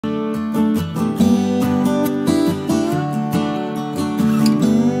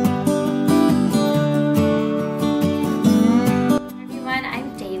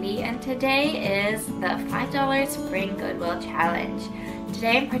Spring Goodwill Challenge.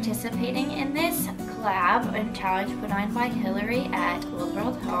 Today I'm participating in this collab and challenge put on by Hillary at Old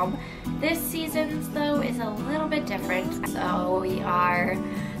World Home. This season's though is a little bit different, so we are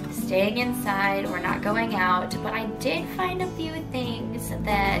staying inside, we're not going out, but I did find a few things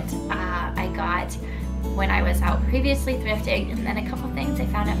that I got when I was out previously thrifting, and then a couple things I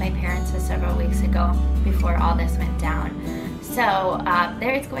found at my parents' several weeks ago before all this went down. So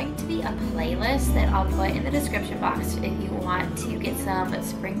there is going to be a playlist that I'll put in the description box if you want to get some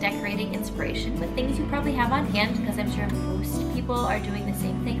spring decorating inspiration with things you probably have on hand, because I'm sure most people are doing the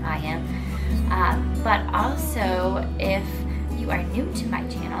same thing I am. But also, if you are new to my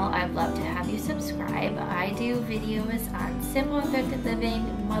channel, I'd love to have you subscribe. I do videos on simple and thrifted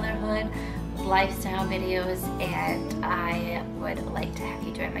living, motherhood, lifestyle videos, and I would like to have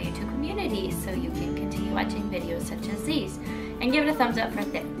you join my YouTube community so you can continue watching videos such as these, and give it a thumbs up for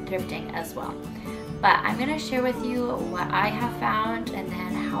thrifting as well. But I'm going to share with you what I have found and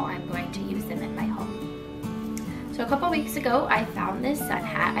then how I'm going to use them in my home. So a couple weeks ago I found this sun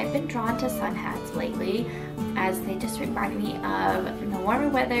hat. I've been drawn to sun hats lately as they just remind me of the warmer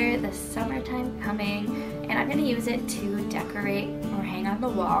weather, the summertime coming, and I'm going to use it to decorate or hang on the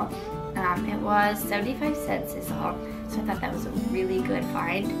wall. It was 75 cents is all, so I thought that was a really good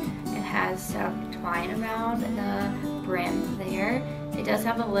find. It has some twine around the brim there. It does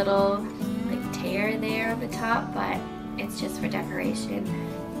have a little like tear there on the top, but it's just for decoration.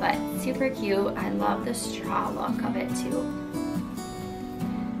 But super cute. I love the straw look of it too.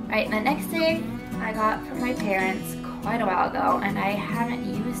 Alright, the next thing I got from my parents quite a while ago, and I haven't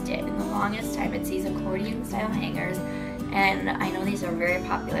used it in the longest time. It's these accordion style hangers. And I know these are very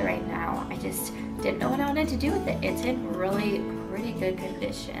popular right now. I just didn't know what I wanted to do with it. It's in really pretty good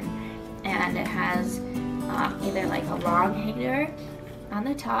condition. And it has either like a long hanger on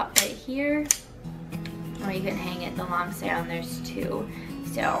the top right here, or you can hang it the long side, and there's two.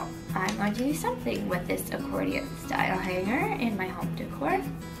 So I'm going to do something with this accordion style hanger in my home decor.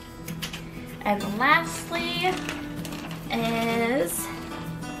 And lastly is,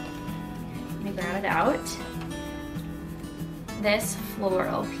 let me grab it out, this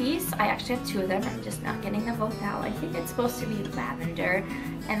floral piece. I actually have two of them. I'm just not getting them both out. I think it's supposed to be lavender,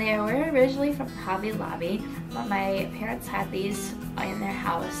 and they were originally from Hobby Lobby, but my parents had these in their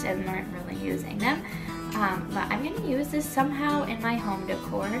house and weren't really using them. But I'm going to use this somehow in my home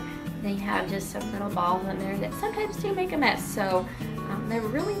decor. They have just some little balls in there that sometimes do make a mess, so they're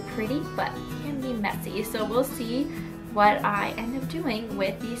really pretty but can be messy. So we'll see what I end up doing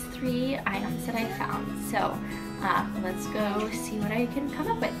with these three items that I found. So let's go see what I can come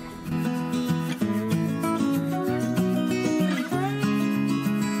up with.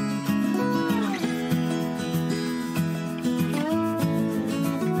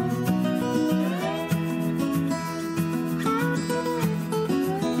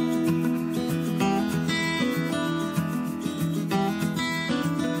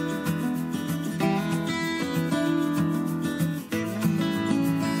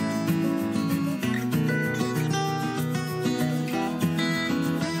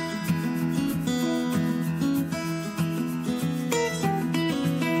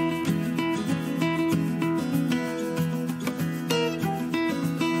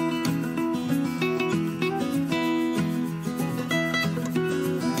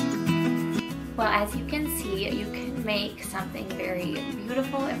 Well, as you can see, you can make something very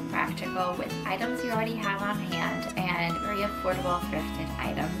beautiful and practical with items you already have on hand and very affordable thrifted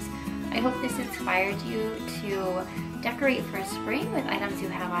items. I hope this inspired you to decorate for spring with items you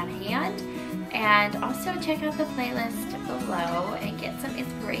have on hand, and also check out the playlist below and get some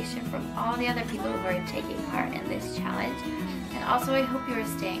inspiration from all the other people who are taking part in this challenge. And also I hope you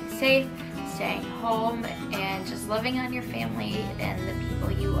are staying safe, staying home, and just loving on your family and the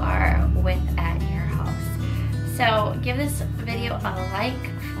people you are with at your house. So give this video a like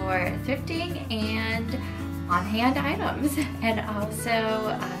for thrifting and on-hand items, and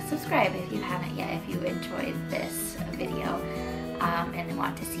also subscribe if you haven't yet, if you enjoyed this video and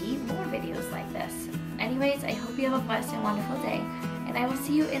want to see more videos like this. Anyways, I hope you have a blessed and wonderful day, and I will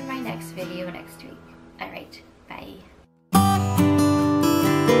see you in my next video next week. Alright, bye.